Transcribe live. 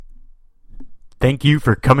Thank you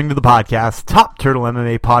for coming to the podcast. Top Turtle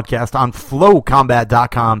MMA podcast on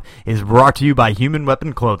FlowCombat.com is brought to you by Human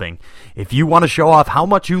Weapon Clothing. If you want to show off how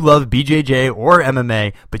much you love BJJ or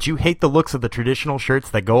MMA, but you hate the looks of the traditional shirts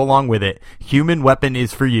that go along with it, Human Weapon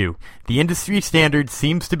is for you. The industry standard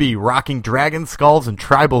seems to be rocking dragon skulls and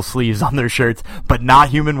tribal sleeves on their shirts, but not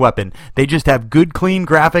Human Weapon. They just have good, clean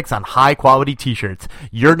graphics on high-quality t-shirts.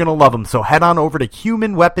 You're going to love them, so head on over to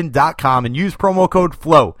HumanWeapon.com and use promo code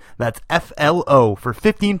FLOW. That's FLO for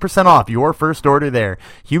 15% off your first order there.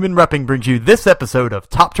 Human Weapon brings you this episode of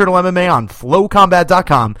Top Turtle MMA on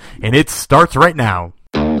FlowCombat.com, and it starts right now.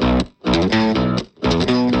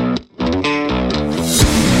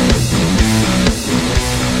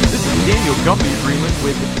 Daniel Gumby Freeland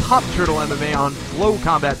with Top Turtle MMA on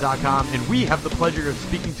FlowCombat.com, and we have the pleasure of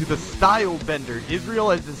speaking to the style bender, Israel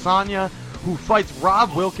Adesanya, who fights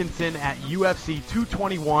Rob Wilkinson at UFC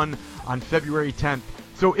 221 on February 10th.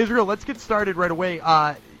 So, Israel, let's get started right away.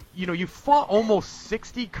 You fought almost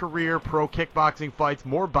 60 career pro kickboxing fights,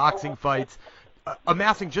 more boxing fights,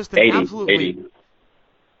 amassing just an 80,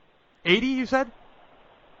 80, you said?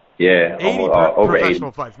 Yeah, 80 over professional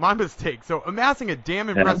 80. fights. My mistake. So amassing a damn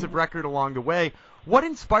impressive record along the way. What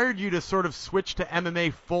inspired you to sort of switch to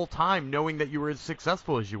MMA full time, knowing that you were as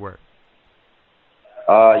successful as you were?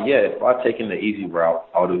 If I'd taken the easy route,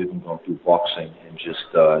 I would have even gone through boxing and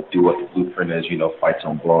just do what the blueprint is, fights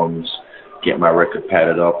on bums, get my record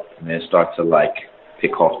padded up, and then start to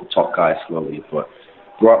pick off the top guys slowly. But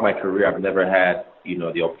throughout my career, I've never had,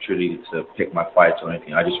 the opportunity to pick my fights or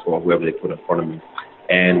anything. I just fought whoever they put in front of me.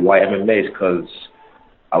 And why MMA is because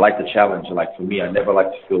I like the challenge. For me, I never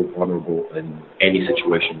like to feel vulnerable in any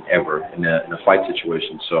situation ever, in a fight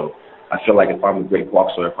situation. So I feel like if I'm a great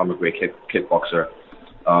boxer, if I'm a great kickboxer,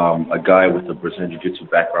 a guy with a Brazilian Jiu-Jitsu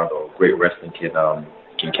background or a great wrestling can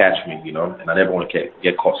catch me, and I never want to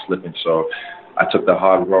get caught slipping. So I took the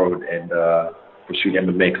hard road and pursued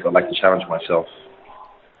MMA because I like to challenge myself.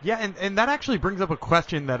 Yeah, and that actually brings up a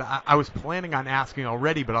question that I was planning on asking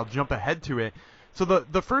already, but I'll jump ahead to it. So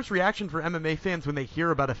the first reaction for MMA fans when they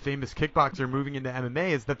hear about a famous kickboxer moving into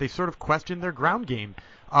MMA is that they sort of question their ground game.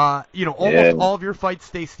 Almost all of your fights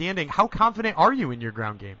stay standing. How confident are you in your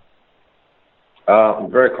ground game?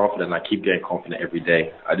 I'm very confident. I keep getting confident every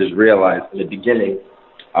day. I just realized in the beginning,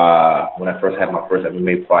 when I first had my first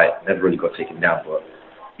MMA fight, I never really got taken down. But,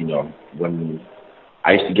 when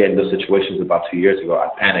I used to get in those situations about 2 years ago, I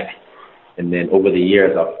panicked. And then over the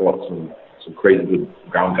years, I fought some crazy good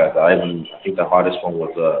ground guys. I think the hardest one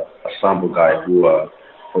was a Sambo guy who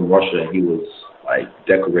from Russia. He was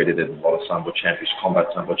decorated in a lot of Sambo championships, combat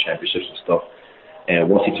Sambo championships and stuff. And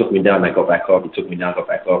once he took me down, I got back up. He took me down, got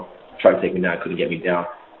back up. Tried to take me down, couldn't get me down.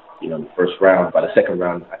 In the first round. By the second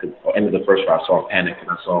round, end of the first round, I saw him panic, and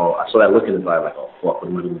I saw that look in his eye, oh fuck, what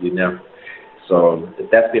am I going to do now? So if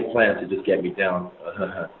that's their plan to just get me down,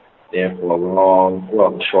 then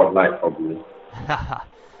for a short night probably.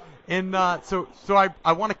 And so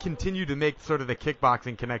I want to continue to make sort of the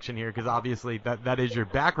kickboxing connection here because obviously that is your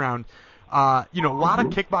background. A lot of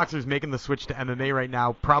kickboxers making the switch to MMA right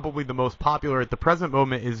now. Probably the most popular at the present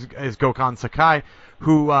moment is Gokhan Sakai,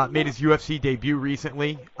 who made his UFC debut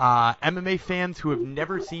recently. MMA fans who have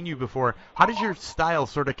never seen you before, how does your style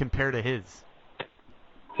sort of compare to his?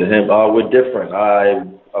 To him, we're different. I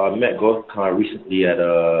met Gokhan recently at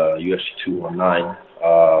UFC 219,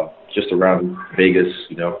 just around Vegas.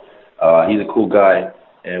 He's a cool guy,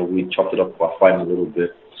 and we chopped it up about fighting a little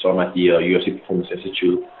bit. So I'm at the UFC Performance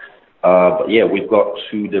Institute. But yeah, we've got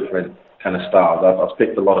two different kind of styles. I've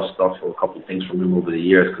picked a lot of stuff or a couple of things from him over the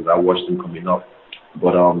years because I watched him coming up.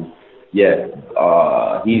 But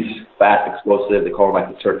he's fast, explosive. They call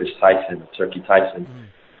him the Turkey Tyson.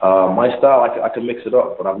 My style, I can mix it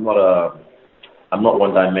up, but I'm not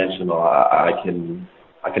one dimensional. I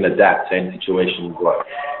can adapt to any situation. But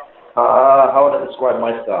how would I describe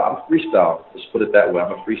my style? I'm freestyle. Let's put it that way.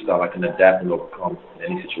 I'm a freestyle. I can adapt and overcome in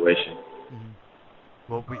any situation.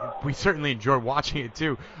 Well, we certainly enjoy watching it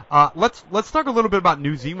too. Let's talk a little bit about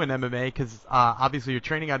New Zealand MMA because obviously you're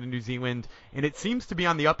training out of New Zealand and it seems to be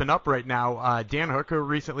on the up and up right now. Dan Hooker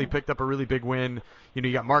recently picked up a really big win.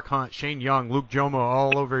 You got Mark Hunt, Shane Young, Luke Jomo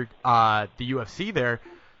all over the UFC there.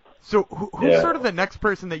 So who's sort of the next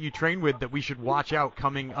person that you train with that we should watch out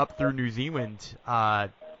coming up through New Zealand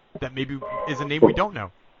that maybe is a name we don't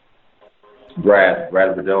know? Brad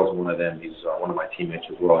Riddell is one of them. He's one of my teammates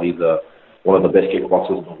as well. He's one of the best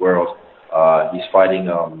kickboxers in the world. He's fighting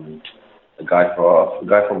a guy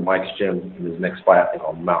from Mike's gym in his next fight, I think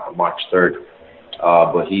on March 3rd.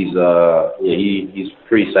 But he's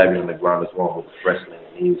pretty savvy on the ground as well with wrestling.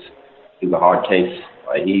 He's a hard case.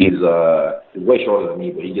 Like he's way shorter than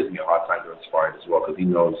me, but he gives me a hard time during sparring as well because he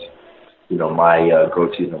knows, my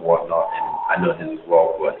go-tos and whatnot, and I know his as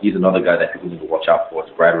well. But he's another guy that people need to watch out for.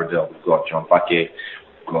 It's Brad Riddell. We've got John Baque.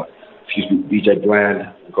 We've got BJ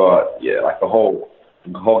Bland. We've got the whole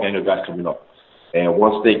gang of guys coming up. And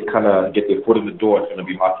once they kind of get their foot in the door, it's going to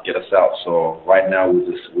be hard to get us out. So right now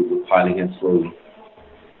we're piling in slowly.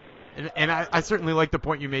 And I certainly like the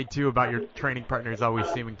point you made, too, about your training partners always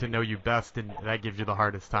seeming to know you best, and that gives you the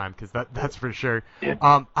hardest time, because that's for sure. Yeah.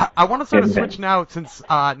 I want to sort of switch now, since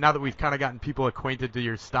now that we've kind of gotten people acquainted to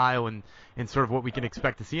your style and sort of what we can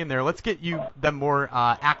expect to see in there. Let's get them more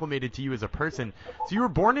acclimated to you as a person. So you were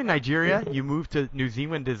born in Nigeria. You moved to New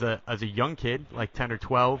Zealand as a young kid, like 10 or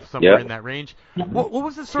 12, somewhere in that range. What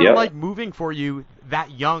was it sort of like moving for you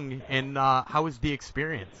that young, and how was the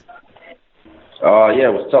experience? Yeah,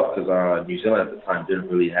 it was tough because New Zealand at the time didn't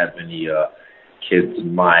really have any kids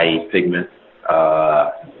my pigment,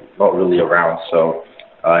 not really around. So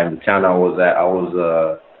in the town I was at, I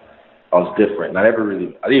was different. And I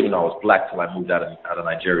didn't even know I was black till I moved out of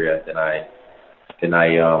Nigeria. Then I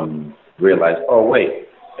realized, oh wait,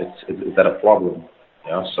 is that a problem?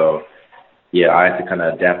 So yeah, I had to kind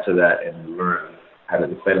of adapt to that and learn how to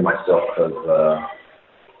defend myself because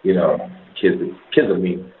kids are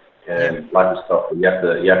mean. And life is tough. You have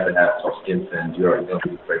to have tough skin to endure. You don't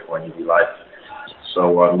be afraid for an easy life.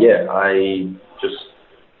 So I just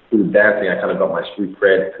through dancing, I kind of got my street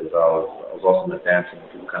cred because I was awesome at dancing.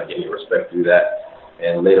 People kind of gave me respect through that.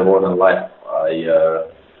 And later on in life,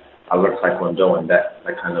 I learned Taekwondo, and that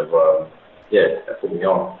kind of that put me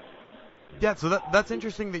on. Yeah, so that's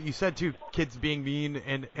interesting that you said, too, kids being mean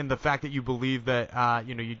and the fact that you believe that,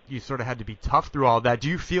 you sort of had to be tough through all that. Do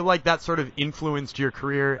you feel like that sort of influenced your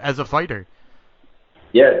career as a fighter?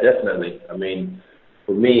 Yeah, definitely. I mean,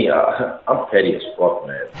 for me, I'm petty as fuck,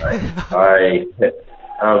 man. Like,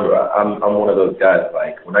 I'm one of those guys,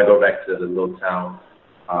 like, when I go back to the little town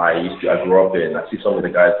I grew up in, I see some of the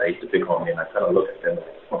guys that used to pick on me, and I kind of look at them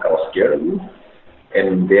like, fuck, I was scared of you.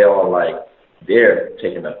 And they're all like, they're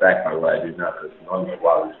taken aback by what I do now because none of my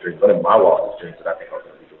wildest dreams did I think I was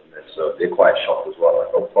going to be doing this. So they're quite shocked as well.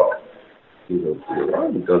 Like, oh, fuck. He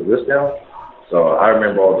does this now? So I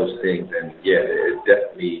remember all those things, and yeah, it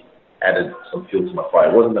definitely added some fuel to my fire.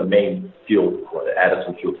 It wasn't the main fuel, but it added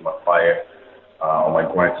some fuel to my fire on my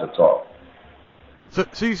grind to the top.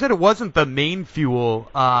 So you said it wasn't the main fuel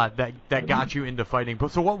that got you into fighting.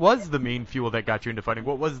 But so what was the main fuel that got you into fighting?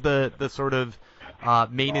 What was the sort of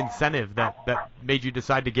main incentive that made you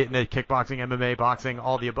decide to get into kickboxing, MMA, boxing,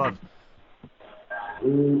 all the above?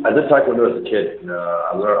 I did Taekwondo as a kid.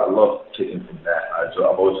 I love kicking from that.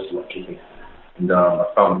 I've always just loved kicking. And I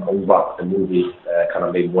found Ong Bak, the movie, that kind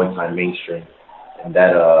of made Muay Thai mainstream. And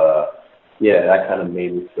that kind of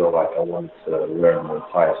made me feel like I wanted to learn Muay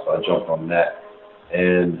Thai, so I jumped on that.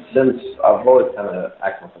 And since I've always kind of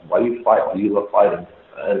asked myself, why do you fight? Why do you love fighting?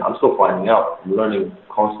 And I'm still finding out. I'm learning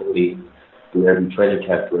constantly through every training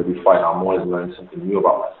camp, through every fight. I'm always learning something new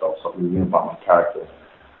about myself, something new about my character.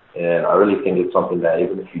 And I really think it's something that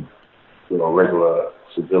even if you're a regular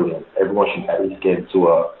civilian, everyone should at least get into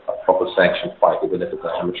a proper sanctioned fight, even if it's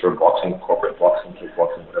an amateur boxing, corporate boxing,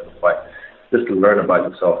 kickboxing, whatever fight, just to learn about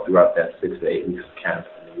yourself throughout that 6 to 8 weeks of camp.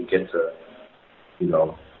 And then you get to,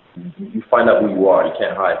 you find out who you are. You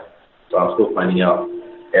can't hide. So I'm still finding out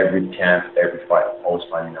every camp, every fight. I'm always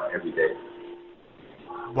finding out every day.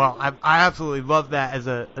 Well, I absolutely love that as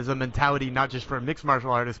a mentality, not just for a mixed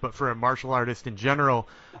martial artist, but for a martial artist in general.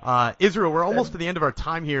 Israel, we're almost to the end of our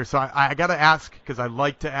time here, so I got to ask, because I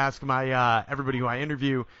like to ask my everybody who I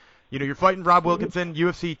interview, you're fighting Rob Wilkinson,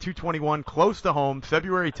 UFC 221, close to home,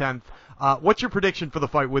 February 10th. What's your prediction for the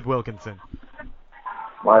fight with Wilkinson?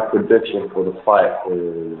 My prediction for the fight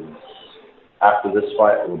is, after this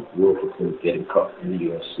fight, Wilkinson is getting cut from the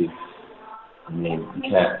UFC. I mean, you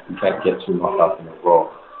can't get too knocked out in a row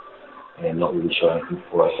and not really show anything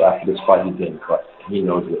for us. So after this fight, he's getting cut. He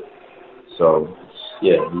knows it. So,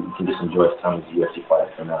 yeah, you can just enjoy his time as a UFC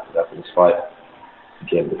fighter. And after this fight, you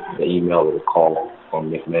get the email or the call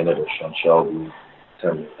from Nick Maynard or Sean Shelby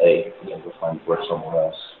telling me, hey, you're going to go find work somewhere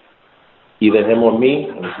else. Either him or me,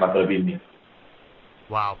 and it's not going to be me.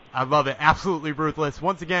 Wow, I love it. Absolutely ruthless.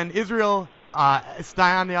 Once again, Israel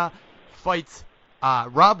Styania fights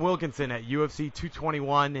Rob Wilkinson at UFC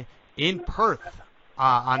 221 in Perth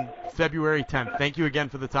on February 10th. Thank you again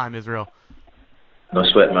for the time, Israel. No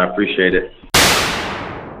sweat, man. I appreciate it.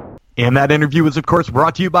 And that interview was, of course,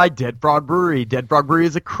 brought to you by Dead Frog Brewery. Dead Frog Brewery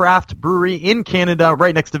is a craft brewery in Canada,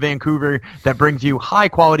 right next to Vancouver, that brings you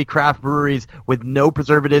high-quality craft breweries with no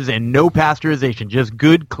preservatives and no pasteurization, just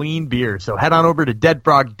good, clean beer. So head on over to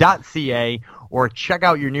deadfrog.ca or check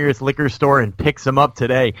out your nearest liquor store and pick some up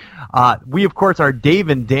today. We, of course, are Dave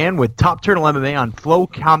and Dan with Top Turtle MMA on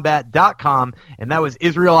FlowCombat.com, and that was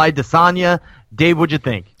Israel Adesanya. Dave, what'd you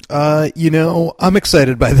think? I'm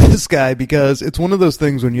excited by this guy because it's one of those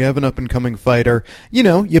things when you have an up-and-coming fighter,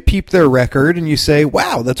 you peep their record and you say,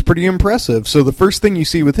 wow, that's pretty impressive. So the first thing you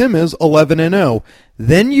see with him is 11-0.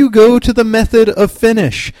 Then you go to the method of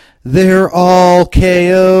finish. They're all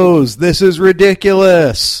KOs. This is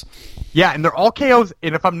ridiculous. Yeah, and they're all KOs,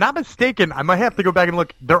 and if I'm not mistaken, I might have to go back and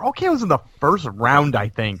look. They're all KOs in the first round, I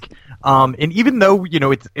think. And even though,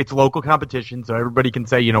 it's local competition, so everybody can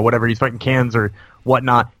say, whatever, he's fighting cans or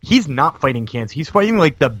whatnot, he's not fighting cans. He's fighting,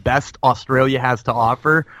 the best Australia has to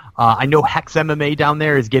offer. I know Hex MMA down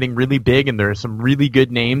there is getting really big, and there are some really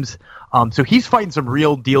good names. So he's fighting some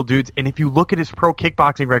real deal dudes, and if you look at his pro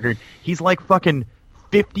kickboxing record, he's fucking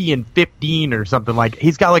 50-15 or something.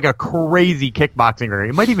 He's got a crazy kickboxing record.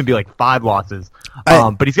 It might even be 5 losses.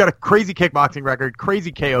 But he's got a crazy kickboxing record,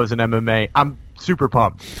 crazy KOs in MMA. I'm super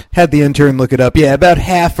pumped. Had the intern look it up. Yeah, about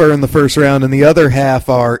half are in the first round and the other half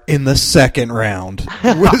are in the second round.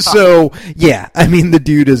 So, yeah, the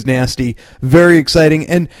dude is nasty. Very exciting.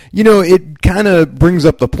 And, it kind of brings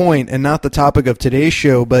up the point, and not the topic of today's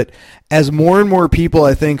show, but as more and more people,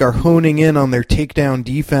 I think, are honing in on their takedown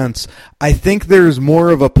defense, I think there's more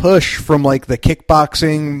of a push from, the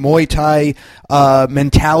kickboxing, Muay Thai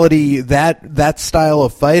mentality, that style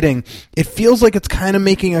of fighting. It feels like it's kind of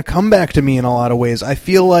making a comeback to me in a lot of ways. I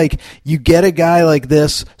feel like you get a guy like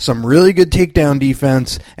this, some really good takedown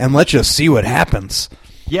defense, and let's just see what happens.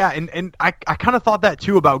 Yeah, and I kind of thought that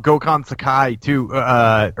too about Gokhan Sakai too,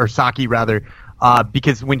 or Saki rather,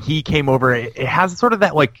 because when he came over, it has sort of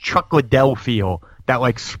that Chuck Liddell feel,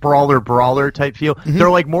 that sprawler brawler type feel. Mm-hmm.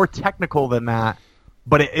 They're more technical than that,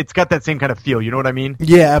 but it's got that same kind of feel. You know what I mean?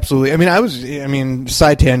 Yeah, absolutely.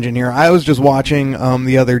 Side tangent here. I was just watching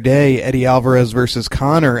the other day Eddie Alvarez versus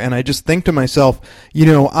Conor, and I just think to myself,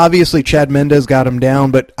 obviously Chad Mendes got him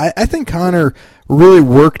down, but I think Conor really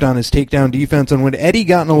worked on his takedown defense, and when Eddie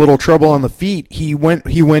got in a little trouble on the feet, he went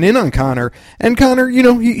in on Conor, and Conor,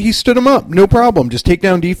 he stood him up, no problem, just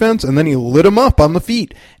takedown defense, and then he lit him up on the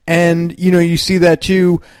feet. And, you see that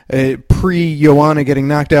too, pre-Joanna getting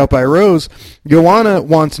knocked out by Rose. Joanna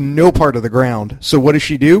wants no part of the ground. So what does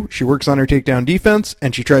she do? She works on her takedown defense,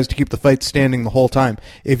 and she tries to keep the fight standing the whole time.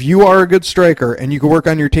 If you are a good striker, and you can work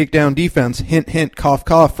on your takedown defense, hint, hint, cough,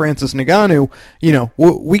 cough, Francis Ngannou,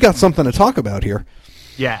 we got something to talk about here.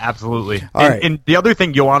 Yeah, absolutely. All right. And the other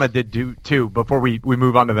thing Joanna did do, too, before we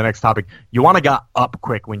move on to the next topic, Joanna got up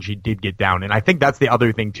quick when she did get down. And I think that's the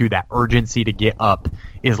other thing, too, that urgency to get up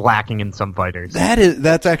is lacking in some fighters.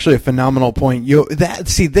 That's actually a phenomenal point.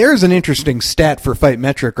 There's an interesting stat for Fight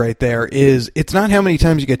Metric right there, is it's not how many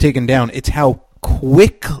times you get taken down, it's how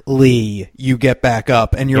quickly you get back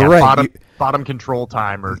up. And you're right. Bottom control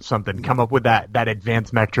time or something. Come up with that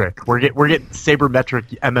advanced metric. We're getting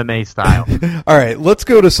sabermetric MMA style. All right, let's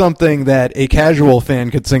go to something that a casual fan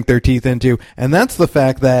could sink their teeth into, and that's the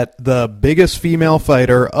fact that the biggest female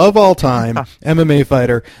fighter of all time, MMA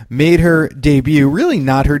fighter, made her debut. Really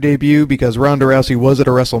not her debut, because Ronda Rousey was at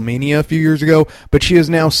a WrestleMania a few years ago, but she has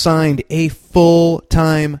now signed a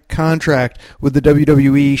full-time contract with the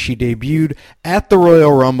WWE. She debuted at the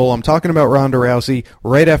Royal Rumble. I'm talking about Ronda Rousey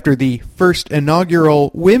right after the first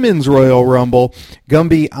inaugural Women's Royal Rumble.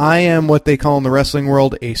 Gumby, I am what they call in the wrestling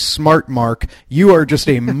world a smart mark. You are just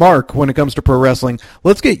a mark when it comes to pro wrestling.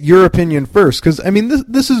 Let's get your opinion first, because,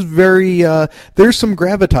 this is very, there's some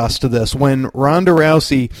gravitas to this. When Ronda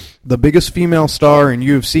Rousey, the biggest female star in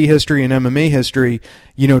UFC history and MMA history,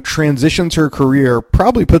 transitions her career,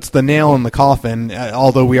 probably puts the nail in the coffin,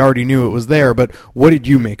 although we already knew it was there, but what did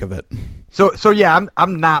you make of it? So yeah,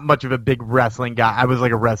 I'm not much of a big wrestling guy. I was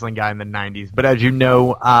a wrestling guy in the 90s, but as you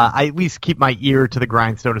know, I at least keep my ear to the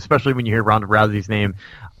grindstone, especially when you hear Ronda Rousey's name.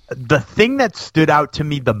 The thing that stood out to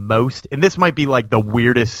me the most, and this might be the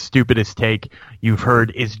weirdest, stupidest take you've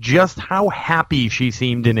heard, is just how happy she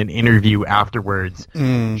seemed in an interview afterwards.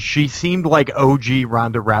 She seemed like OG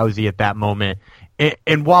Ronda Rousey at that moment.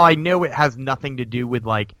 And while I know it has nothing to do with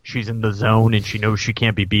she's in the zone and she knows she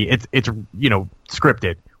can't be beat, it's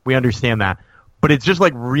scripted. We understand that. But it's just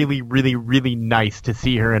really, really, really nice to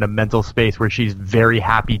see her in a mental space where she's very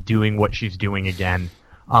happy doing what she's doing again.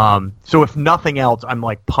 So if nothing else, I'm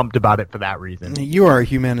pumped about it for that reason. You are a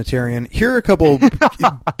humanitarian. Here are a couple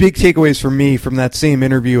big takeaways for me from that same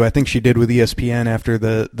interview I think she did with ESPN after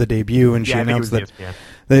the debut, and she announced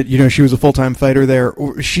that, she was a full-time fighter there.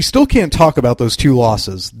 She still can't talk about those 2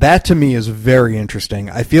 losses. That to me is very interesting.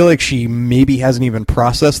 I feel like she maybe hasn't even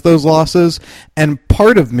processed those losses, and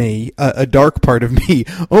part of me, a dark part of me,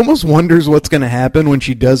 almost wonders what's going to happen when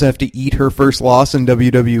she does have to eat her first loss in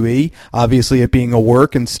WWE, obviously it being a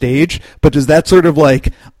work and stage, but does that sort of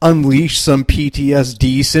like unleash some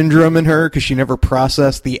PTSD syndrome in her because she never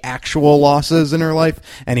processed the actual losses in her life?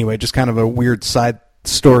 Anyway, just kind of a weird side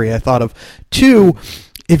story I thought of. 2,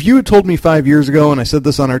 if you had told me 5 years ago, and I said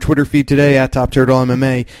this on our Twitter feed today at Top Turtle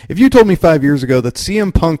MMA, if you told me 5 years ago that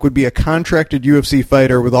CM Punk would be a contracted UFC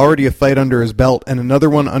fighter with already a fight under his belt and another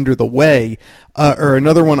one under the way, or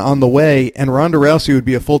another one on the way, and Ronda Rousey would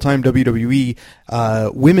be a full-time WWE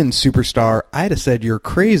women's superstar, I'd have said you're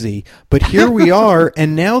crazy. But here we are,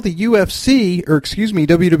 and now the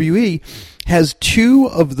WWE, has 2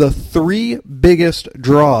 of the 3 biggest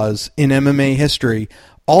draws in MMA history.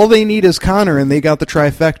 All they need is Conor, and they got the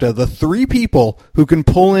trifecta. The 3 people who can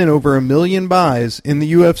pull in over 1 million buys in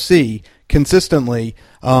the UFC consistently,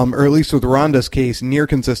 or at least with Ronda's case, near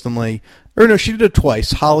consistently. Or no, she did it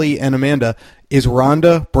twice, Holly and Amanda, is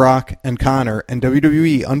Ronda, Brock, and Conor. And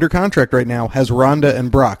WWE, under contract right now, has Ronda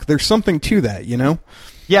and Brock. There's something to that,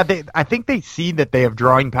 Yeah, I think they see that they have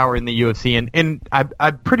drawing power in the UFC, and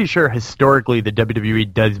I'm pretty sure historically the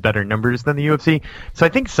WWE does better numbers than the UFC. So I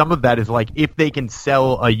think some of that is like if they can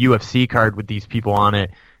sell a UFC card with these people on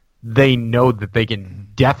it, they know that they can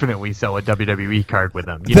definitely sell a WWE card with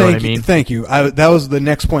them. You know what I mean? Thank you. That was the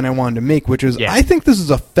next point I wanted to make, which is I think this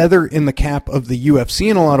is a feather in the cap of the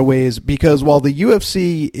UFC in a lot of ways, because while the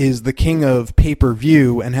UFC is the king of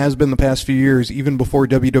pay-per-view and has been the past few years, even before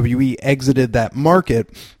WWE exited that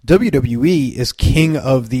market, WWE is king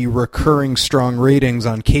of the recurring strong ratings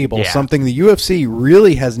on cable, something the UFC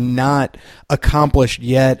really has not accomplished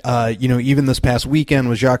yet. Even this past weekend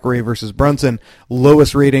was Jacare versus Brunson,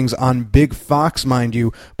 lowest ratings on Big Fox, mind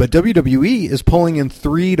you, but WWE is pulling in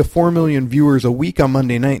 3 to 4 million viewers a week on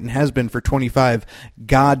Monday night and has been for 25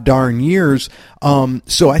 god darn years.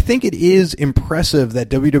 So I think it is impressive that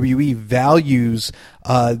WWE values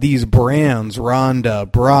these brands, Ronda,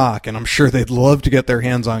 Brock, and I'm sure they'd love to get their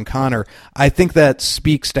hands on Conor. I think that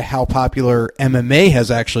speaks to how popular MMA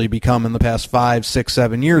has actually become in the past 5, 6,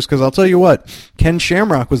 7 years, because I'll tell you what, Ken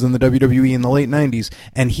Shamrock was in the WWE in the late 90s,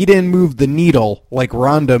 and he didn't move the needle like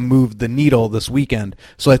Ronda moved the needle this weekend.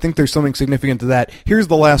 So I think there's something significant to that. Here's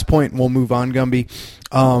the last point, and we'll move on, Gumby.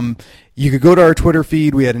 You could go to our Twitter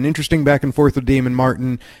feed. We had an interesting back and forth with Damon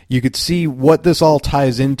Martin. You could see what this all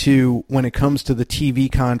ties into when it comes to the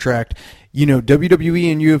TV contract. WWE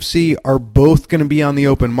and UFC are both going to be on the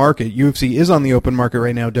open market. UFC is on the open market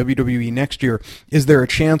right now, WWE next year. Is there a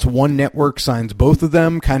chance one network signs both of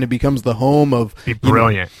them, kind of becomes the home of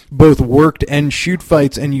both worked and shoot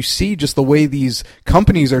fights? And you see just the way these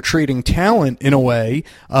companies are trading talent in a way,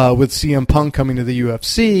 with CM Punk coming to the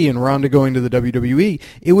UFC and Ronda going to the WWE.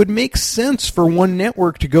 It would make sense for one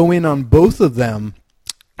network to go in on both of them.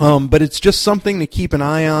 But it's just something to keep an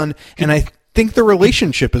eye on, and I think the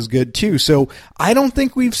relationship is good too. So I don't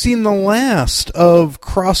think we've seen the last of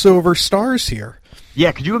crossover stars here.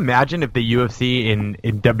 Yeah, could you imagine if the UFC and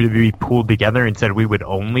WWE pooled together and said we would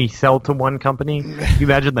only sell to one company? Can you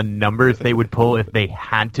imagine the numbers they would pull if they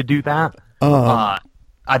had to do that? I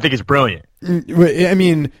think it's brilliant. I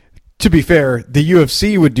mean, to be fair, the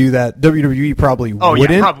UFC would do that. WWE probably wouldn't.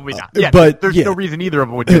 Yeah, probably not. Yeah, but there's no reason either of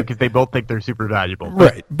them would do it because they both think they're super valuable.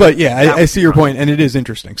 Right. But yeah, I see your point, and it is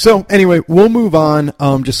interesting. So anyway, we'll move on.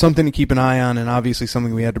 Just something to keep an eye on, and obviously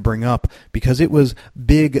something we had to bring up because it was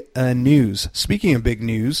big news. Speaking of big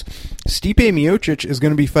news, Stipe Miocic is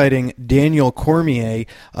going to be fighting Daniel Cormier,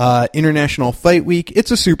 International Fight Week. It's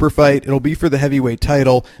a super fight. It'll be for the heavyweight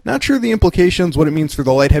title. Not sure the implications, what it means for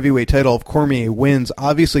the light heavyweight title if Cormier wins.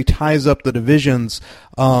 Obviously ties up the divisions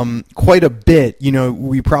quite a bit.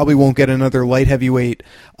 We probably won't get another light heavyweight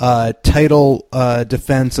title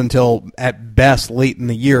defense until at best late in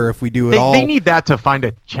the year if we do it all. They need that to find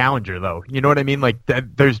a challenger, though. You know what I mean? Like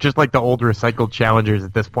there's just like the old recycled challengers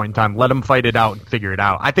at this point in time. Let them fight it out and figure it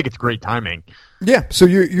out. I think it's great timing. Yeah, so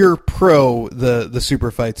you're pro the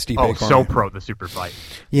super fight, Stipe Cormier. So pro the super fight.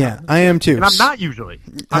 Yeah, I am too. And I'm not usually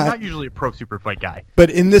a pro super fight guy. But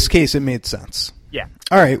in this case, it made sense. Yeah.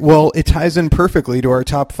 All right. Well, it ties in perfectly to our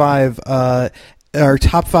top five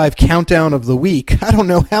countdown of the week. I don't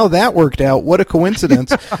know how that worked out. What a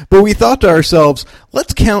coincidence. But we thought to ourselves,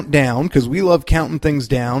 let's count down, because we love counting things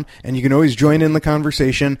down, and you can always join in the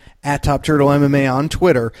conversation at Top Turtle MMA on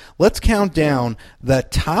Twitter. Let's count down the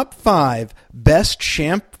top 5 best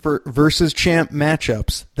champ versus champ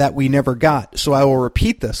matchups that we never got. So I will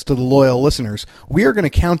repeat this to the loyal listeners. We are going to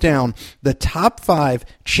count down the top 5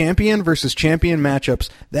 champion versus champion matchups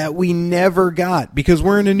that we never got, because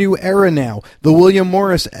we're in a new era now. The William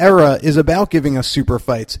Morris era is about giving us super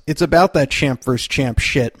fights. It's about that champ versus champ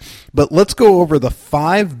shit. But let's go over the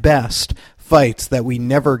 5 best fights that we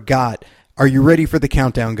never got. Are you ready for the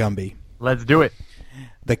countdown, Gumby? Let's do it.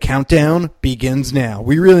 The countdown begins now.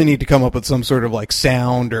 We really need to come up with some sort of like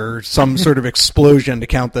sound or some sort of explosion to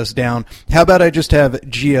count this down. How about I just have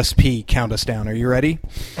GSP count us down? Are you ready?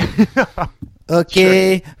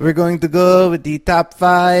 Okay, sure. We're going to go with the top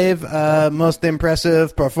 5 most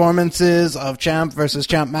impressive performances of champ versus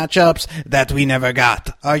champ matchups that we never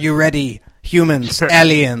got. Are you ready? Humans, sure.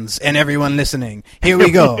 Aliens, and everyone listening. Here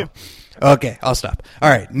we go. Okay, I'll stop.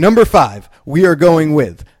 All right, number 5, we are going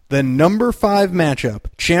with the number 5 matchup,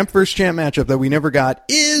 champ versus champ matchup that we never got,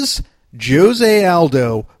 is Jose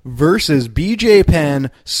Aldo versus BJ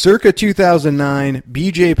Penn, circa 2009.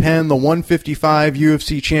 BJ Penn, the 155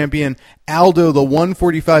 UFC champion. Aldo, the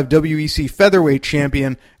 145 WEC featherweight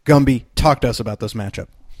champion. Gumby, talk to us about this matchup.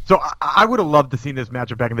 So I would have loved to see this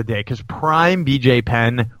matchup back in the day, because prime BJ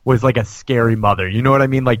Penn was like a scary mother. You know what I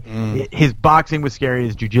mean? Like his boxing was scary,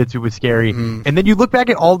 his jiu-jitsu was scary. And then you look back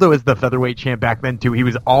at Aldo as the featherweight champ back then too. He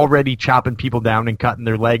was already chopping people down and cutting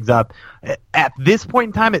their legs up. At this point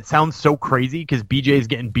in time, it sounds so crazy because BJ is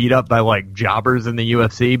getting beat up by like jobbers in the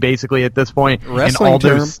UFC basically at this point. Wrestling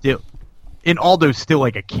and Aldo's still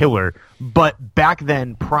like a killer. But back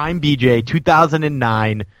then, prime BJ,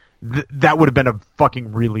 2009. That would have been a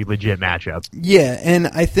fucking really legit matchup. Yeah, and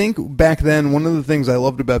I think back then, one of the things I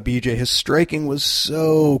loved about BJ, his striking was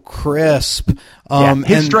so crisp.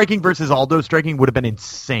 His striking versus Aldo's striking would have been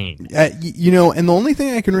insane. And the only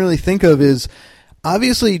thing I can really think of is,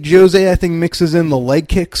 obviously, Jose, I think, mixes in the leg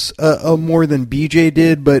kicks more than BJ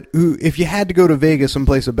did, but if you had to go to Vegas and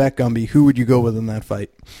place a bet, Gumby, who would you go with in that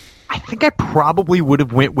fight? I think I probably would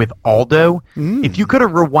have went with Aldo. If you could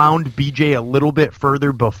have rewound BJ a little bit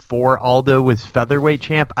further before Aldo was featherweight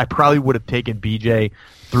champ, I probably would have taken BJ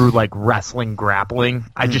through like wrestling grappling.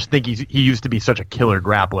 I just think he used to be such a killer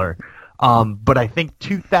grappler. But I think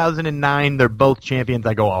 2009, they're both champions.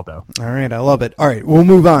 I go Aldo. All right, I love it. All right, we'll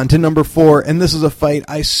move on to number 4, and this is a fight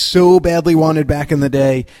I so badly wanted back in the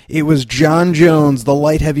day. It was John Jones, the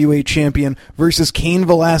light heavyweight champion, versus Cain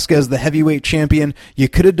Velasquez, the heavyweight champion. You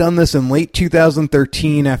could have done this in late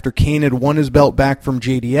 2013 after Cain had won his belt back from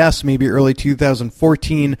JDS, maybe early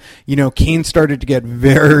 2014. Cain started to get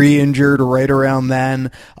very injured right around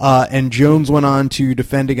then, and Jones went on to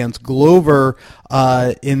defend against Glover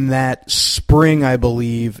in that spring, I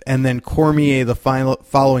believe, and then Cormier the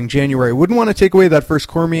following January. Wouldn't want to take away that first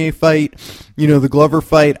Cormier fight, the Glover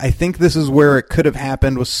fight. I think this is where it could have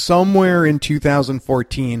happened, was somewhere in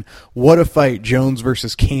 2014. What a fight Jones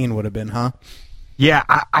versus Cain would have been, huh? Yeah,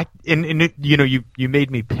 you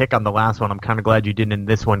made me pick on the last one. I'm kind of glad you didn't in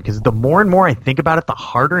this one, because the more and more I think about it, the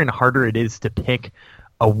harder and harder it is to pick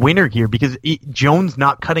a winner here, because Jones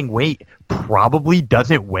not cutting weight probably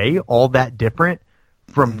doesn't weigh all that different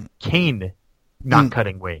from Cain not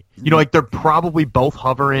cutting weight. They're probably both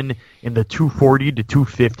hovering in the 240 to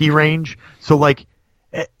 250 range. So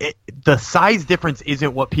the size difference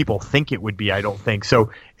isn't what people think it would be, I don't think.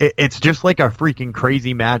 So it's just like a freaking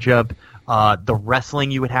crazy matchup. The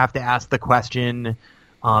wrestling, you would have to ask the question,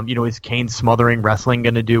 is Cain smothering wrestling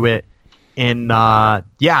going to do it? And I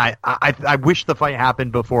wish the fight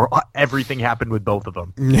happened before everything happened with both of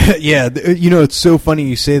them. Yeah, it's so funny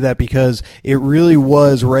you say that, because it really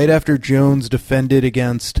was right after Jones defended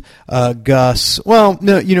against Gus. Well,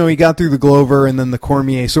 no, he got through the Glover and then the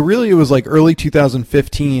Cormier. So really it was like early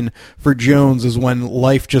 2015 for Jones is when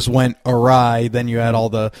life just went awry. Then you had all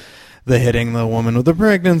the hitting the woman with the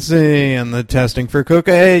pregnancy and the testing for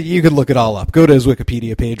cocaine. You could look it all up. Go to his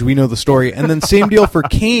Wikipedia page. We know the story. And then same deal for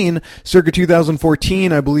Cain, circa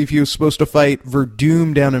 2014. I believe he was supposed to fight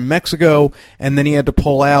Verdum down in Mexico, and then he had to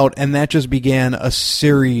pull out, and that just began a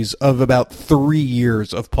series of about 3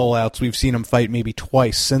 years of pullouts. We've seen him fight maybe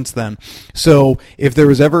twice since then. So if there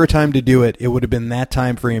was ever a time to do it, it would have been that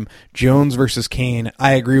time frame. Jones versus Cain.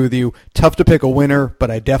 I agree with you. Tough to pick a winner,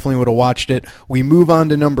 but I definitely would have watched it. We move on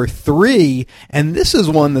to number 3. And this is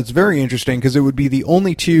one that's very interesting because it would be the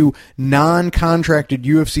only 2 non-contracted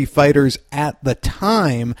UFC fighters at the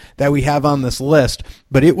time that we have on this list.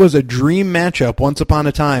 But it was a dream matchup once upon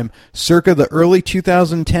a time, circa the early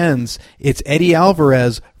 2010s. It's Eddie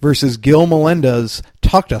Alvarez versus Gil Melendez.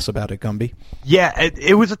 Talk to us about it, Gumby. Yeah,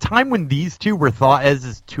 it was a time when these two were thought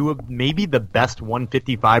as 2 of maybe the best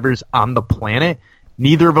 155ers on the planet.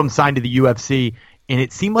 Neither of them signed to the UFC, and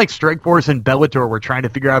it seemed like Strikeforce and Bellator were trying to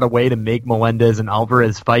figure out a way to make Melendez and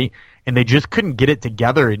Alvarez fight, and they just couldn't get it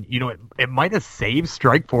together. And it might have saved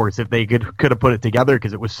Strikeforce if they could have put it together,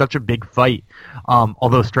 because it was such a big fight.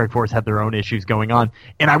 Although Strikeforce had their own issues going on,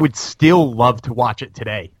 and I would still love to watch it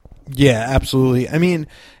today. Yeah, absolutely. I mean,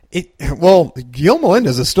 Gil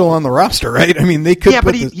Melendez is still on the roster, right? I mean, they could. Yeah,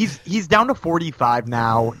 but he's down to 45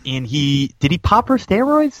 now, and did he pop for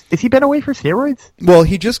steroids? Has he been away for steroids? Well,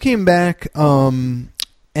 he just came back.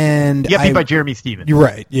 And yeah, beat by Jeremy Stevens. You're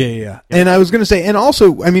right. Yeah. And I was going to say, and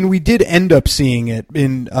also, I mean, we did end up seeing it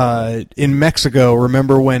in Mexico.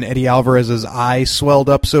 Remember when Eddie Alvarez's eye swelled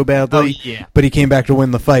up so badly? Oh, yeah. But he came back to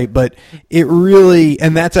win the fight. But it really,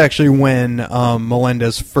 and that's actually when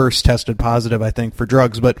Melendez first tested positive, I think, for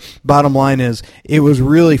drugs. But bottom line is, it was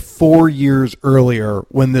really 4 years earlier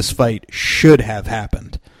when this fight should have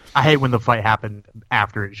happened. I hate when the fight happened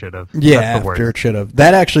after it should have. Yeah, after it should have.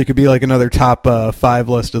 That actually could be like another top 5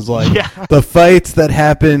 list, is like the fights that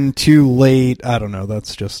happen too late. I don't know.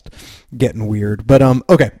 That's just getting weird. But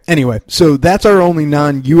okay. Anyway, so that's our only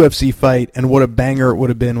non-UFC fight, and what a banger it would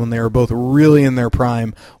have been when they were both really in their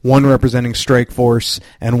prime. One representing Strikeforce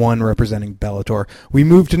and one representing Bellator. We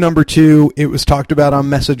moved to number 2. It was talked about on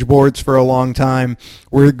message boards for a long time.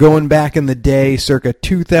 We're going back in the day, circa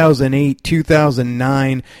 2008,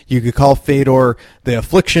 2009. You could call Fedor the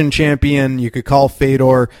Affliction champion. You could call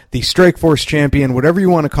Fedor the Strikeforce champion. Whatever you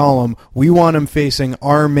want to call him, we want him facing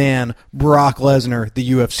our man, Brock Lesnar, the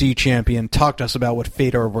UFC champion. Talk to us about what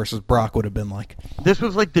Fedor versus Brock would have been like. This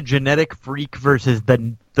was like the genetic freak versus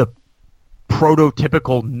the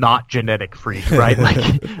prototypical not genetic freak, right?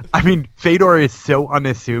 Like, I mean, Fedor is so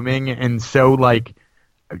unassuming and so, like,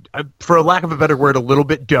 for a lack of a better word, a little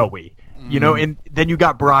bit doughy, and then you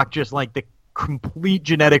got Brock, just like the complete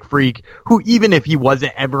genetic freak, who, even if he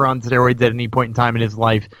wasn't ever on steroids at any point in time in his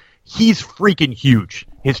life, he's freaking huge.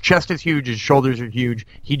 His chest is huge, his shoulders are huge.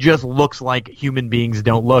 He just looks like human beings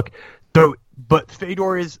don't look. But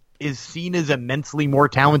Fedor is seen as immensely more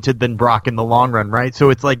talented than Brock in the long run, right? So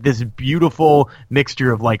it's like this beautiful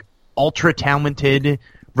mixture of like ultra talented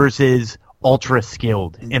versus ultra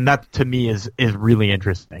skilled, and that to me is really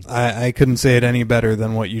interesting. I couldn't say it any better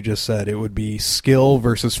than what you just said. It would be skill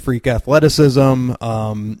versus freak athleticism,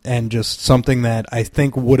 and just something that I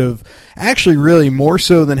think would have actually really, more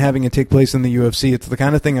so than having it take place in the UFC, it's the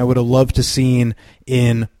kind of thing I would have loved to seen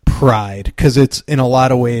in Pride, because it's in a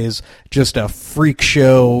lot of ways just a freak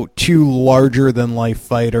show, two larger than life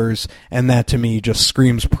fighters, and that to me just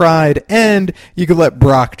screams Pride. And you could let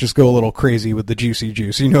Brock just go a little crazy with the juicy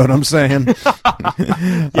juice, you know what I'm saying?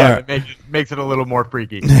 Yeah, it makes it a little more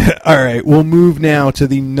freaky. All right, we'll move now to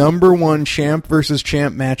the number 1 champ versus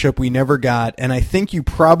champ matchup we never got, and I think you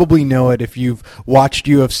probably know it if you've watched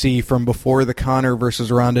UFC from before the Conor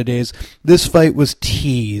versus Ronda days. This fight was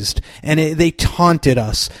teased, and they taunted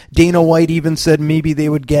us. Dana White even said maybe they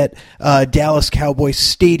would get Dallas Cowboys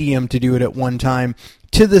Stadium to do it at one time.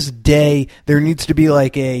 To this day, there needs to be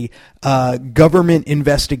like a government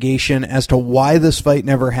investigation as to why this fight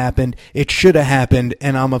never happened. It should have happened,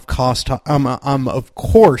 and I'm of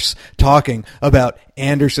course talking about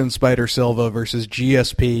Anderson Spider Silva versus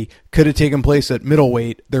GSP. Could have taken place at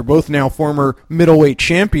middleweight. They're both now former middleweight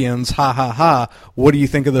champions. Ha ha ha. What do you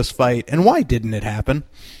think of this fight, and why didn't it happen?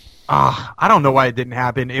 I don't know why it didn't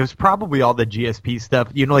happen. It was probably all the GSP stuff.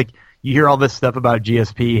 You know, like, you hear all this stuff about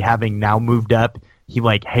GSP having now moved up. He,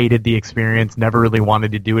 like, hated the experience, never really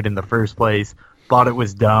wanted to do it in the first place, thought it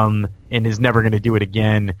was dumb, and is never going to do it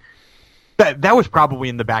again. That was probably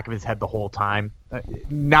in the back of his head the whole time.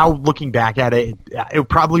 Now, looking back at it, it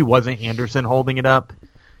probably wasn't Anderson holding it up.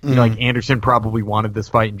 You know, like, Anderson probably wanted this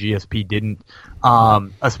fight and GSP didn't,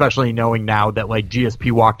 especially knowing now that, like,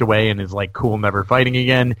 GSP walked away and is, like, cool, never fighting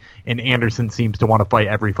again, and Anderson seems to want to fight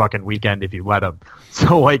every fucking weekend if you let him.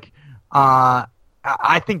 So, like,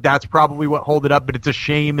 I think that's probably what held it up, but it's a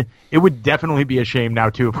shame. It would definitely be a shame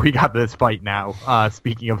now, too, if we got this fight now.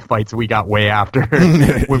 Speaking of fights we got way after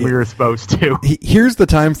when we were supposed to. Here's the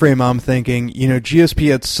time frame I'm thinking. You know,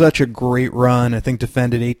 GSP had such a great run, I think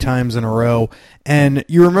defended 8 times in a row. And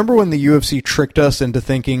you remember when the UFC tricked us into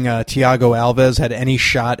thinking Thiago Alves had any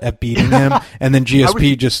shot at beating him, and then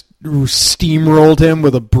GSP just steamrolled him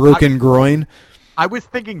with a broken groin? I was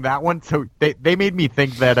thinking that one. So they made me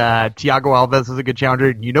think that Thiago Alves was a good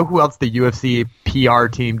challenger. You know who else the UFC PR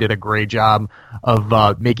team did a great job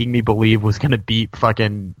of making me believe was going to beat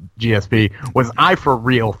fucking GSP? Was I for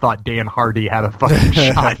real thought Dan Hardy had a fucking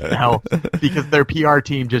shot in hell because their PR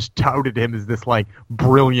team just touted him as this like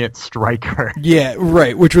brilliant striker. Yeah,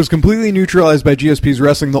 right, which was completely neutralized by GSP's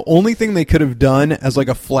wrestling. The only thing they could have done as like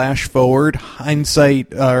a flash forward,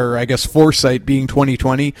 hindsight, or I guess foresight being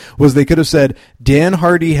 2020, was they could have said, Dan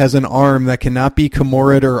Hardy has an arm that cannot be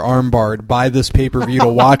Kimura'd or armbarred. Buy this pay-per-view to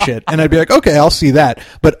watch it. And I'd be like, okay, I'll see that.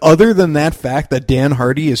 But other than that fact that Dan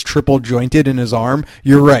Hardy is triple jointed in his arm,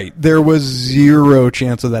 you're right. There was zero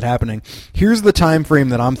chance of that happening. Here's the time frame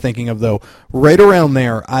that I'm thinking of, though. Right around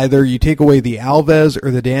there, either you take away the Alves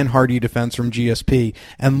or the Dan Hardy defense from GSP,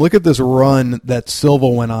 and look at this run that Silva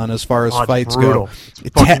went on as far as fights go.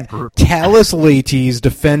 Talis Latis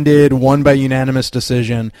defended, won by unanimous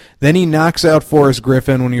decision. Then he knocks out Forrest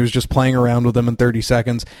Griffin when he was just playing around with him in 30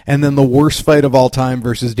 seconds. And then the worst fight of all time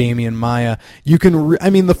versus Damian Maia. You can,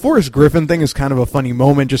 the Forrest Griffin thing is kind of a funny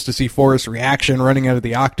moment just to see Forrest's reaction running out of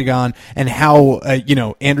the octagon and how,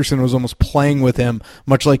 Anderson was almost playing with him,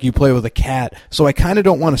 much like you play with a cat. So I kind of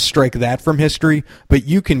don't want to strike that from history, but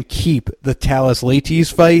you can keep the Talis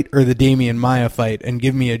Latis fight or the Damian Maia fight and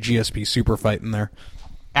give me a GSP super fight in there.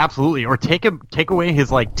 Absolutely. Or take away his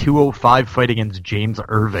 205 fight against James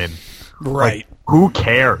Irvin. Right. Who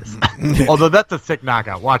cares? Although that's a sick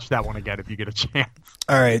knockout. Watch that one again if you get a chance.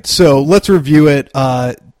 All right, so let's review it.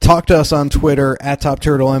 Talk to us on Twitter, at Top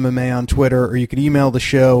Turtle MMA on Twitter, or you can email the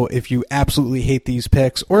show if you absolutely hate these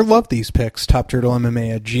picks or love these picks,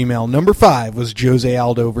 TopTurtleMMA@gmail. Number 5 was Jose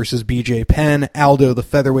Aldo versus BJ Penn. Aldo, the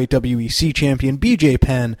featherweight WEC champion. BJ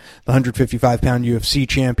Penn, the 155-pound UFC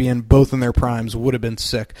champion. Both in their primes would have been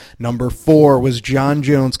sick. Number 4 was John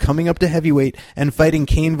Jones coming up to heavyweight and fighting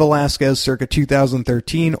Cain Velasquez circa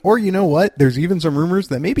 2013. Or you know what? There's even some rumors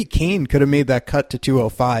that maybe Cain could have made that cut to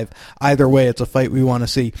 205. Either way, it's a fight we want to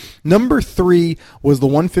see. Number 3 was the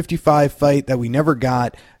 155 fight that we never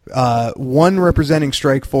got. One representing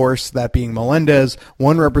Strikeforce, that being Melendez.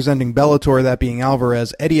 One representing Bellator, that being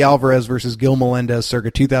Alvarez. Eddie Alvarez versus Gil Melendez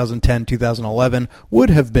circa 2010-2011 would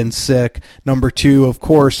have been sick. Number 2, of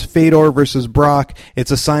course, Fedor versus Brock.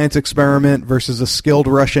 It's a science experiment versus a skilled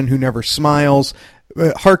Russian who never smiles.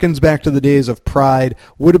 Harkens back to the days of Pride.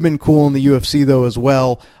 Would have been cool in the UFC, though, as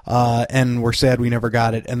well, and we're sad we never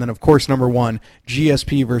got it. And then, of course, number 1,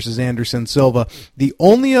 GSP versus Anderson Silva. The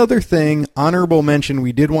only other thing, honorable mention,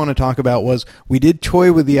 we did want to talk about was we did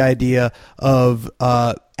toy with the idea of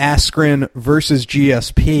Askren versus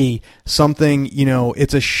GSP, something,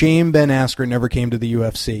 it's a shame Ben Askren never came to the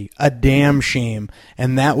UFC. A damn shame.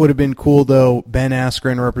 And that would have been cool, though, Ben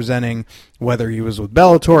Askren representing whether he was with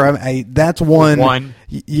Bellator. That's one.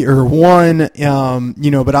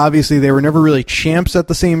 But obviously they were never really champs at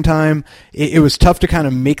the same time. It was tough to kind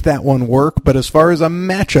of make that one work, but as far as a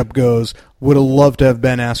matchup goes, would have loved to have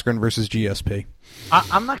Ben Askren versus GSP.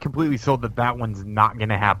 I'm not completely sold that one's not going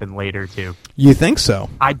to happen later, too. You think so?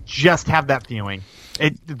 I just have that feeling.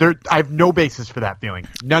 I have no basis for that feeling.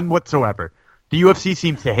 None whatsoever. The UFC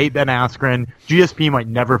seems to hate Ben Askren. GSP might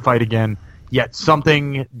never fight again, yet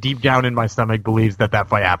something deep down in my stomach believes that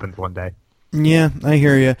fight happens one day. Yeah, I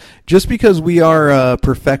hear you. Just because we are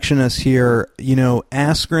perfectionists here,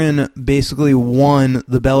 Askren basically won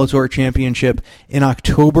the Bellator championship in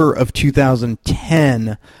October of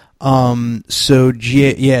 2010.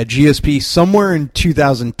 GSP somewhere in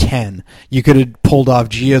 2010, you could have pulled off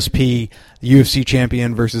GSP, the UFC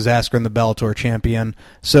champion, versus Askren, the Bellator champion.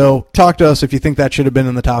 So talk to us if you think that should have been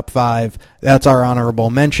in the top 5. That's our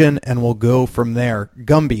honorable mention, and we'll go from there.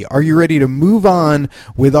 Gumby, are you ready to move on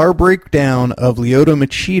with our breakdown of Lyoto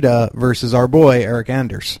Machida versus our boy Eric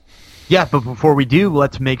Anders? Yeah, but before we do,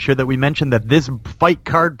 let's make sure that we mention that this fight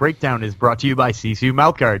card breakdown is brought to you by Sisu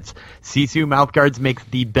Mouthguards. Sisu Mouthguards makes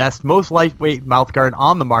the best, most lightweight mouthguard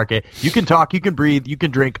on the market. You can talk, you can breathe, you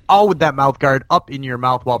can drink, all with that mouthguard up in your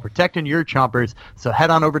mouth while protecting your chompers. So head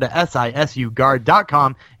on over to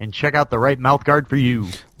SISUguard.com and check out the right mouthguard for you.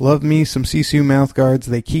 Love me some Sisu mouthguards.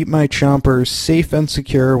 They keep my chompers safe and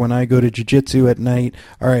secure when I go to jiu-jitsu at night.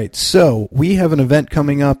 All right, so we have an event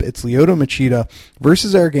coming up. It's Lyoto Machida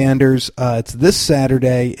versus Eric Anders. It's this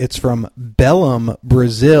Saturday. It's from Belém,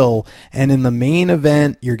 Brazil. And in the main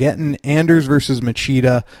event, you're getting Anders versus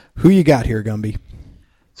Machida. Who you got here, Gumby?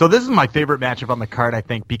 So this is my favorite matchup on the card, I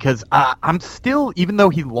think, because I'm still, even though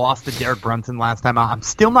he lost to Derek Brunson last time out, I'm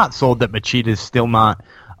still not sold that Machida is still not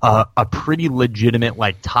a pretty legitimate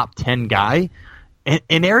top 10 guy,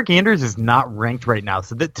 and Eric Anders is not ranked right now.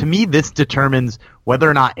 So that, to me, this determines whether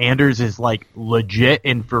or not Anders is legit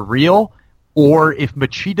and for real, or if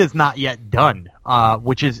Machida's not yet done,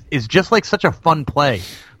 which is just like such a fun play.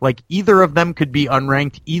 Like either of them could be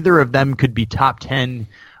unranked, either of them could be top 10.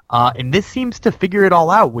 And this seems to figure it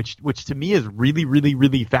all out, which to me is really, really,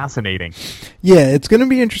 really fascinating. Yeah, it's going to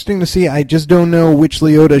be interesting to see. I just don't know which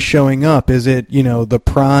Leota's showing up. Is it, the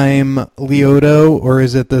prime Leota, or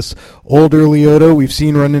is it this older Leota we've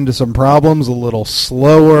seen run into some problems, a little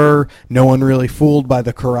slower, no one really fooled by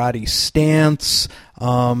the karate stance?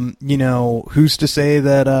 Who's to say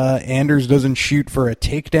that Anders doesn't shoot for a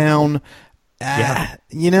takedown?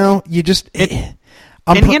 You just...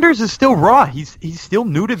 Anders is still raw. He's still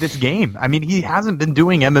new to this game. I mean, he hasn't been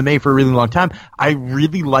doing MMA for a really long time. I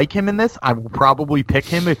really like him in this. I will probably pick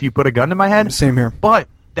him if you put a gun to my head. Same here. But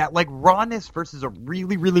that like rawness versus a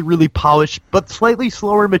really, really, really polished but slightly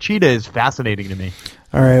slower Machida is fascinating to me.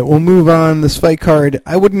 All right, we'll move on. This fight card,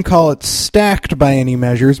 I wouldn't call it stacked by any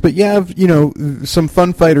measures, but you have, some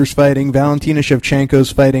fun fighters fighting. Valentina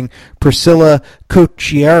Shevchenko's fighting Priscilla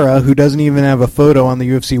Cochiera, who doesn't even have a photo on the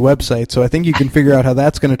UFC website, so I think you can figure out how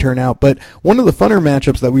that's going to turn out. But one of the funner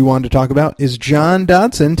matchups that we wanted to talk about is John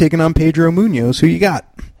Dodson taking on Pedro Munoz. Who you got?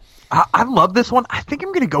 I love this one. I think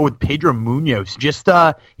I'm going to go with Pedro Munoz. Just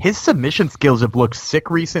his submission skills have looked sick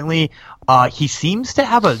recently. He seems to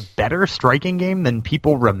have a better striking game than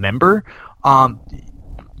people remember.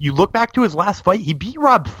 You look back to his last fight, he beat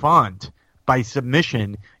Rob Font by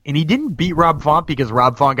submission, and he didn't beat Rob Font because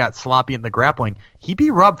Rob Font got sloppy in the grappling. He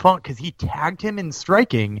beat Rob Font because he tagged him in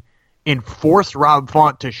striking and forced Rob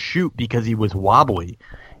Font to shoot because he was wobbly.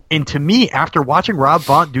 And to me, after watching Rob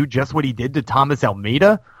Font do just what he did to Thomas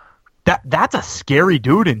Almeida, that's a scary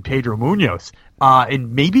dude in Pedro Munoz,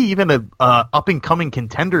 and maybe even a up-and-coming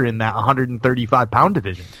contender in that 135-pound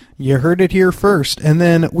division. You heard it here first. And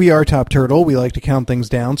then we are Top Turtle. We like to count things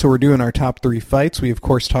down, so we're doing our top 3 fights. We, of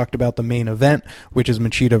course, talked about the main event, which is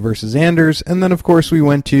Machida versus Anders. And then, of course, we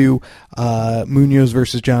went to Munoz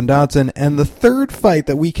versus John Dodson. And the third fight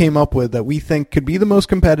that we came up with that we think could be the most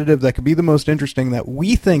competitive, that could be the most interesting, that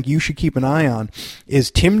we think you should keep an eye on,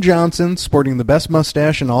 is Tim Johnson, sporting the best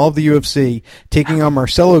mustache in all of the UFC, taking on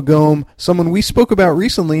Marcelo Gome, someone we spoke about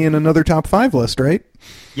recently in another top 5 list, right?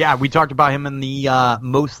 Yeah, we talked about him in the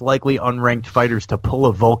most likely unranked fighters to pull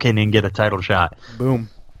a Vulcan and get a title shot. Boom.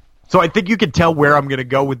 So I think you can tell where I'm going to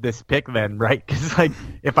go with this pick then, right? Because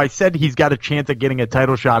if I said he's got a chance at getting a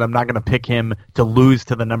title shot, I'm not going to pick him to lose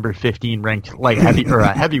to the number 15 ranked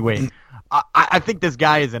heavyweight. I think this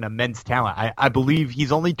guy is an immense talent. I believe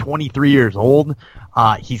he's only 23 years old.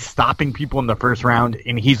 He's stopping people in the first round,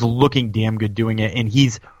 and he's looking damn good doing it, and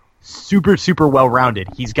he's super, super well-rounded.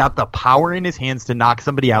 He's got the power in his hands to knock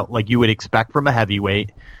somebody out like you would expect from a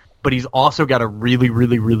heavyweight, but he's also got a really,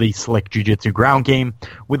 really, really slick jiu-jitsu ground game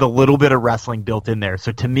with a little bit of wrestling built in there.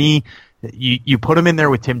 So to me, you put him in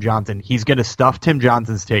there with Tim Johnson, he's going to stuff Tim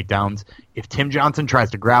Johnson's takedowns. If Tim Johnson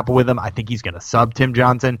tries to grapple with him, I think he's going to sub Tim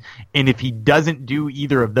Johnson. And if he doesn't do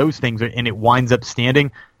either of those things and it winds up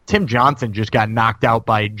standing, Tim Johnson just got knocked out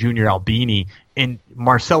by Junior Albini, and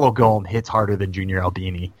Marcelo Gome hits harder than Junior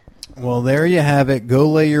Albini. Well, there you have it. Go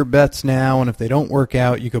lay your bets now, and if they don't work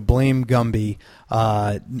out, you could blame Gumby.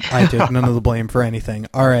 I take none of the blame for anything.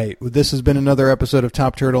 All right, this has been another episode of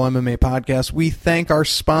Top Turtle MMA Podcast. We thank our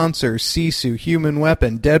sponsors, Sisu, Human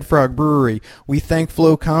Weapon, Dead Frog Brewery. We thank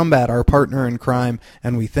Flow Combat, our partner in crime,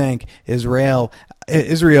 and we thank Israel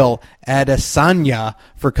Adesanya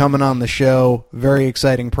for coming on the show. Very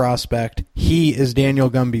exciting prospect. He is Daniel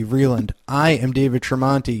Gumby Vreeland. I am David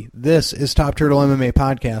Tremonti. This is Top Turtle MMA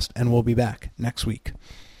Podcast, and we'll be back next week.